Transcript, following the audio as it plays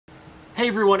Hey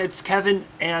everyone, it's Kevin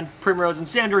and Primrose and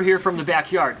Sandra here from the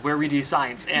backyard where we do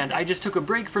science, and I just took a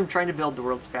break from trying to build the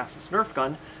world's fastest Nerf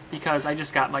gun because I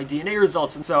just got my DNA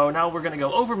results, and so now we're going to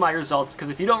go over my results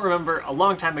because if you don't remember, a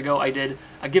long time ago I did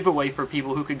a giveaway for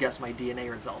people who could guess my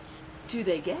DNA results. Do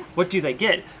they get? What do they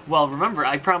get? Well, remember,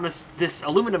 I promised this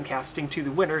aluminum casting to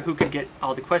the winner who could get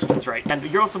all the questions right. And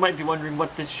you also might be wondering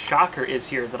what this shocker is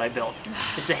here that I built.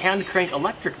 It's a hand crank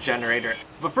electric generator.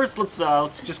 But first, let's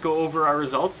just go over our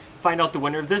results, find out the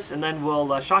winner of this, and then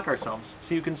we'll shock ourselves.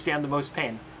 See who can stand the most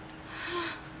pain.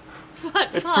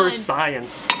 What It's fun! for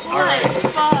science. What All right.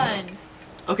 fun!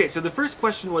 Okay, so the first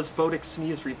question was photic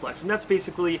sneeze reflex, and that's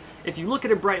basically if you look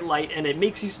at a bright light and it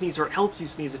makes you sneeze or it helps you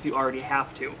sneeze if you already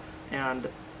have to. And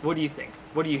what do you think?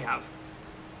 What do you have?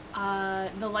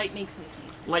 The light makes me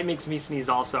sneeze. Light makes me sneeze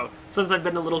also. Since I've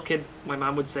been a little kid, my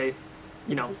mom would say,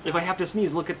 you know, if I have to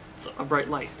sneeze, look at a bright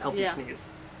light to help you sneeze.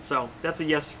 So that's a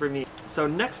yes for me. So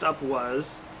next up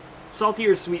was salty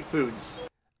or sweet foods.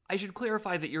 I should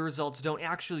clarify that your results don't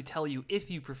actually tell you if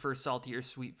you prefer salty or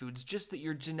sweet foods, just that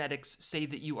your genetics say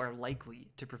that you are likely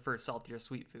to prefer salty or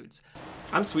sweet foods.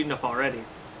 I'm sweet enough already.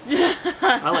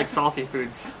 I like salty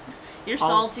foods. You're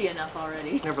salty enough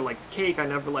already. I never liked cake, I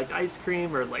never liked ice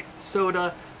cream or like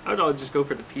soda. I would always just go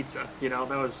for the pizza, you know,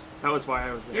 that was why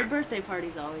I was there. Your birthday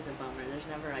party's always a bummer, there's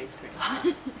never ice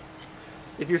cream.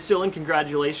 If you're still in,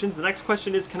 congratulations. The next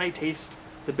question is, can I taste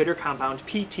the bitter compound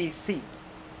PTC?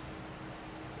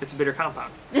 It's a bitter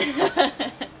compound.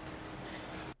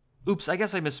 Oops, I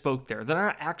guess I misspoke there. They're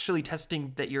not actually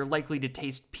testing that you're likely to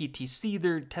taste PTC,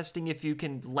 they're testing if you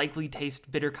can likely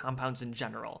taste bitter compounds in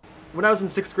general. When I was in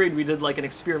 6th grade, we did like an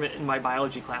experiment in my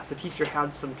biology class. The teacher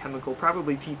had some chemical,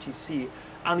 probably PTC,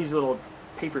 on these little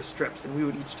paper strips, and we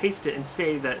would each taste it and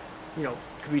say that, you know,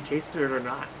 could we taste it or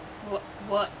not?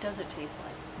 What does it taste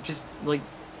like? Just like...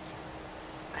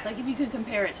 Like if you could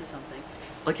compare it to something.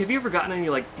 Like, have you ever gotten any,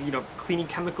 like, you know, cleaning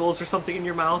chemicals or something in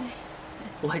your mouth?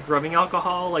 Like rubbing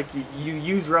alcohol? Like, you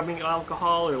use rubbing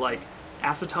alcohol or, like,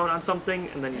 acetone on something,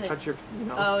 and then you touch your, you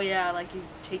know... Oh, yeah, like you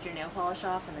take your nail polish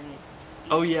off, and then you...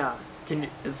 Oh, yeah.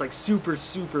 It's, like, super,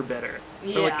 super bitter.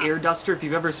 Yeah. Or, like, air duster. If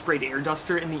you've ever sprayed air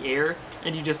duster in the air,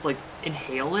 and you just, like,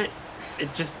 inhale it,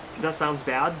 it just... That sounds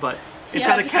bad, but... It's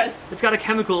got a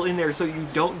chemical in there, so you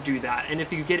don't do that. And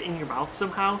if you get it in your mouth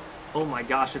somehow, oh my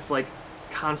gosh, it's like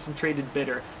concentrated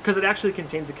bitter. Because it actually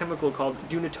contains a chemical called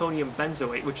dunitonium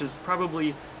benzoate, which is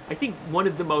probably, I think, one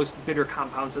of the most bitter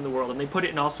compounds in the world. And they put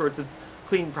it in all sorts of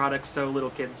cleaning products so little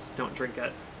kids don't drink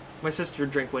it. My sister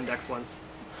drank Windex once.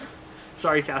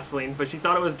 Sorry, Kathleen, but she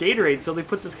thought it was Gatorade, so they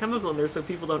put this chemical in there so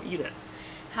people don't eat it.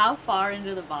 How far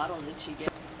into the bottle did she get?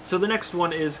 So the next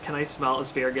one is, can I smell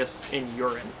asparagus in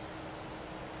urine?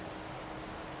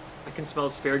 I can smell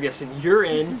asparagus in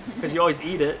urine because you always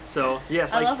eat it, so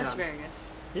yes, I love can.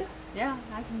 asparagus. Yeah. Yeah,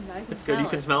 I can It's smell good. You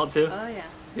can smell it too? Oh, yeah.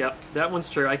 Yep, that one's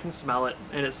true. I can smell it.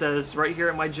 And it says right here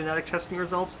in my genetic testing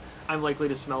results, I'm likely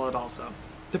to smell it also.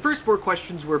 The first 4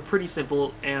 questions were pretty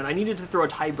simple, and I needed to throw a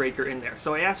tiebreaker in there.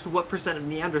 So I asked what percent of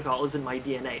Neanderthal is in my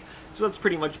DNA. So that's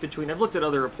pretty much between, I've looked at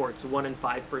other reports, 1 and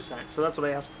 5%. So that's what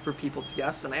I asked for people to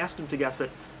guess, and I asked them to guess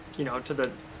it, you know, to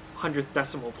the 100th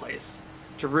decimal place.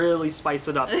 To really spice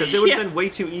it up, because it would have been way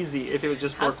too easy if it was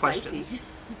just 4 questions.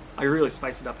 I really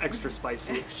spiced it up, extra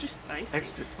spicy. Extra spicy.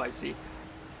 Extra spicy.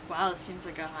 Wow, that seems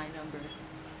like a high number.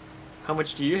 How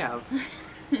much do you have?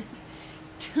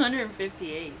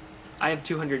 258. I have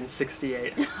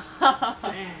 268.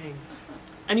 Dang.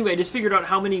 Anyway, I just figured out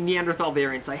how many Neanderthal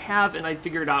variants I have, and I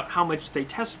figured out how much they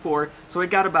test for, so I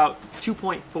got about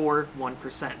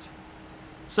 2.41%.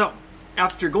 So,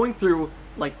 after going through,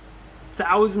 like,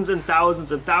 thousands and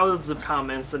thousands and thousands of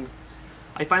comments, and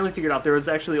I finally figured out there was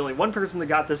actually only one person that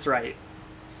got this right.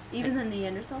 Even the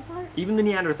Neanderthal part? Even the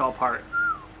Neanderthal part.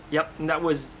 Yep, and that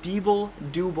was Deeble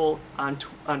Dooble on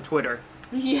Twitter.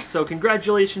 Yeah. So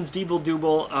congratulations, Deeble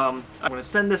Dooble. I'm going to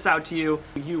send this out to you.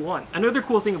 You won. Another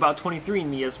cool thing about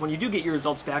 23andMe is when you do get your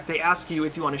results back, they ask you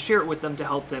if you want to share it with them to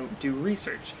help them do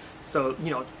research. So, you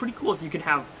know, it's pretty cool if you can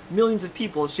have millions of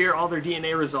people share all their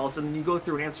DNA results, and then you go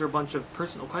through and answer a bunch of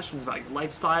personal questions about your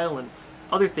lifestyle and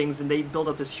other things, and they build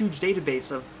up this huge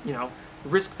database of, you know,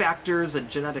 risk factors and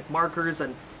genetic markers,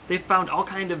 and they've found all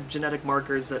kind of genetic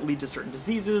markers that lead to certain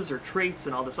diseases or traits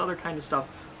and all this other kind of stuff.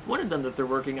 One of them that they're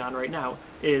working on right now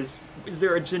is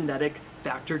there a genetic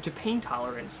factor to pain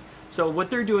tolerance? So what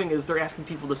they're doing is they're asking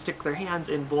people to stick their hands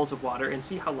in bowls of water and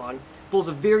see how long, bowls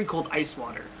of very cold ice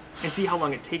water, and see how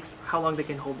long it takes, how long they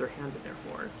can hold their hand in there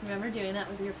for. Remember doing that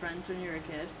with your friends when you were a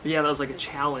kid? Yeah, that was like a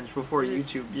challenge before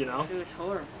YouTube, you know? It was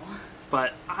horrible.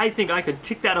 But I think I could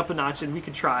kick that up a notch and we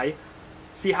could try,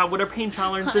 see what our pain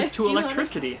tolerance is to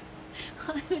electricity.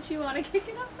 Why would you want to kick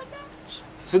it up a notch?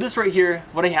 So this right here,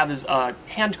 what I have is a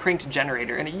hand-cranked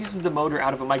generator, and it uses the motor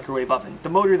out of a microwave oven, the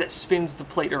motor that spins the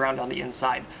plate around on the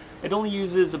inside. It only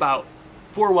uses about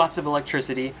 4 watts of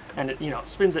electricity, and it,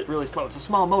 spins it really slow. It's a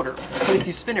small motor, but if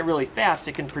you spin it really fast,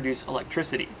 it can produce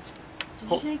electricity.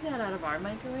 Did you take that out of our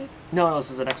microwave? No, this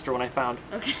is an extra one I found.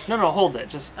 Okay. No, hold it.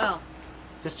 Just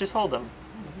hold them.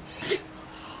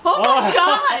 Oh my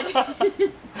god!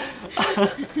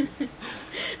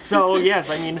 So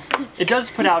yes, I mean, it does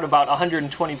put out about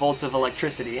 120 volts of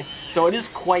electricity, so it is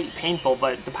quite painful,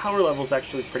 but the power level is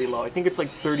actually pretty low. I think it's like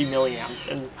 30 milliamps,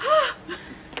 and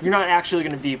you're not actually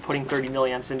going to be putting 30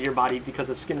 milliamps into your body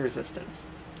because of skin resistance.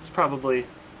 It's probably,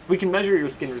 we can measure your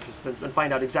skin resistance and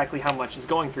find out exactly how much is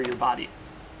going through your body,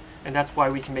 and that's why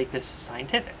we can make this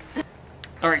scientific.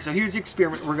 Alright, so here's the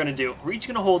experiment we're going to do. We're each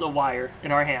going to hold a wire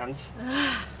in our hands,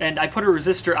 and I put a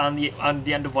resistor on the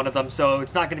end of one of them, so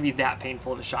it's not going to be that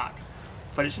painful of a shock.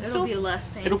 But it should It'll be less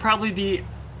painful. It'll probably be,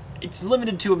 it's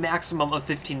limited to a maximum of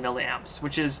 15 milliamps,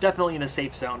 which is definitely in a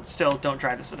safe zone. Still, don't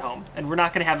try this at home. And we're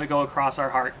not going to have it go across our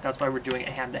heart. That's why we're doing it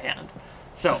hand-to-hand.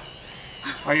 So,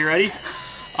 are you ready?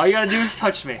 All you got to do is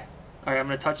touch me. Alright, I'm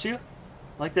going to touch you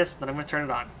like this, then I'm going to turn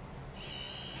it on.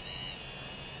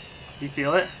 Do you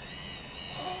feel it?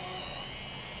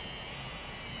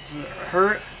 Does it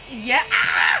hurt? Yeah.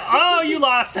 Oh, you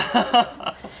lost!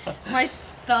 My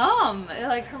thumb. It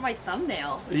like hurt my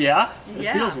thumbnail. Yeah? It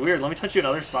Yeah. feels weird. Let me touch you in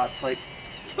other spots. Like,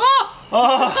 Oh!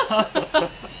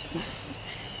 oh!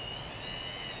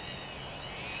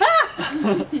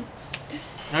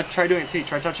 Now try doing it too.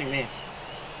 Try touching me.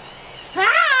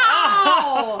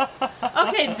 Ow!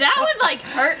 Okay, that one like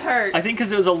hurt. I think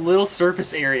because it was a little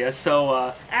surface area,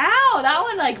 so Ow! That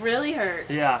one like really hurt.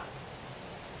 yeah.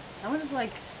 That one is like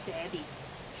stabby.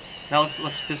 Now let's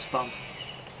fist bump.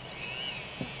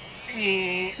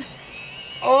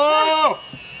 Oh!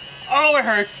 Oh, it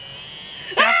hurts.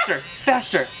 Faster,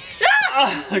 faster.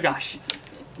 Oh gosh.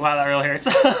 Wow, that really hurts.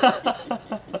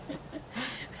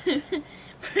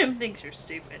 Prim thinks you're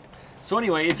stupid. So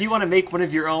anyway, if you want to make one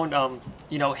of your own,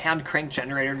 hand crank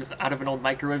generators out of an old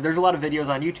microwave, there's a lot of videos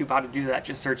on YouTube how to do that.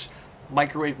 Just search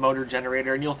microwave motor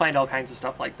generator and you'll find all kinds of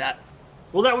stuff like that.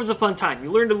 Well, that was a fun time.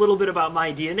 You learned a little bit about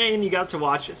my DNA and you got to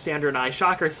watch Sandra and I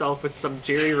shock ourselves with some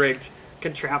jerry-rigged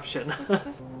contraption.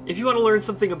 If you want to learn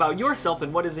something about yourself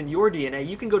and what is in your DNA,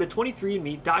 you can go to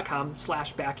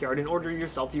 23andme.com/backyard and order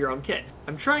yourself your own kit.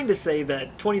 I'm trying to say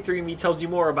that 23andMe tells you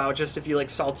more about just if you like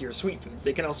salty or sweet foods.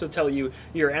 They can also tell you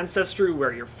your ancestry,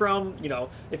 where you're from,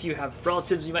 if you have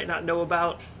relatives you might not know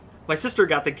about. My sister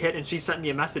got the kit and she sent me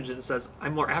a message that says,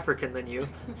 I'm more African than you.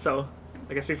 So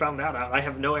I guess we found that out. I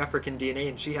have no African DNA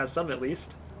and she has some at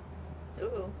least.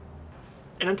 Ooh.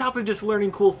 And on top of just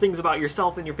learning cool things about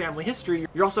yourself and your family history,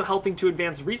 you're also helping to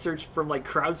advance research from like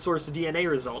crowdsourced DNA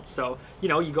results. So,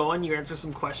 you go in, you answer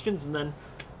some questions, and then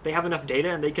they have enough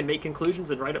data and they can make conclusions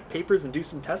and write up papers and do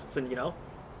some tests and,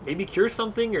 maybe cure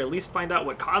something or at least find out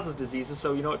what causes diseases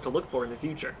so you know what to look for in the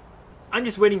future. I'm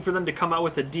just waiting for them to come out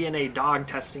with a DNA dog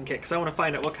testing kit because I want to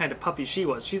find out what kind of puppy she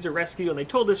was. She's a rescue and they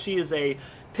told us she is a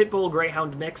pit bull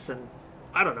greyhound mix, and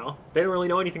I don't know. They don't really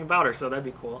know anything about her, so that'd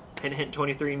be cool. Hint, hint,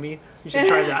 23andMe. You should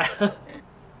try that.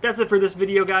 That's it for this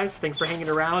video, guys. Thanks for hanging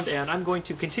around, and I'm going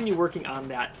to continue working on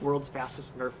that world's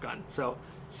fastest Nerf gun. So,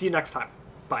 see you next time.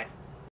 Bye.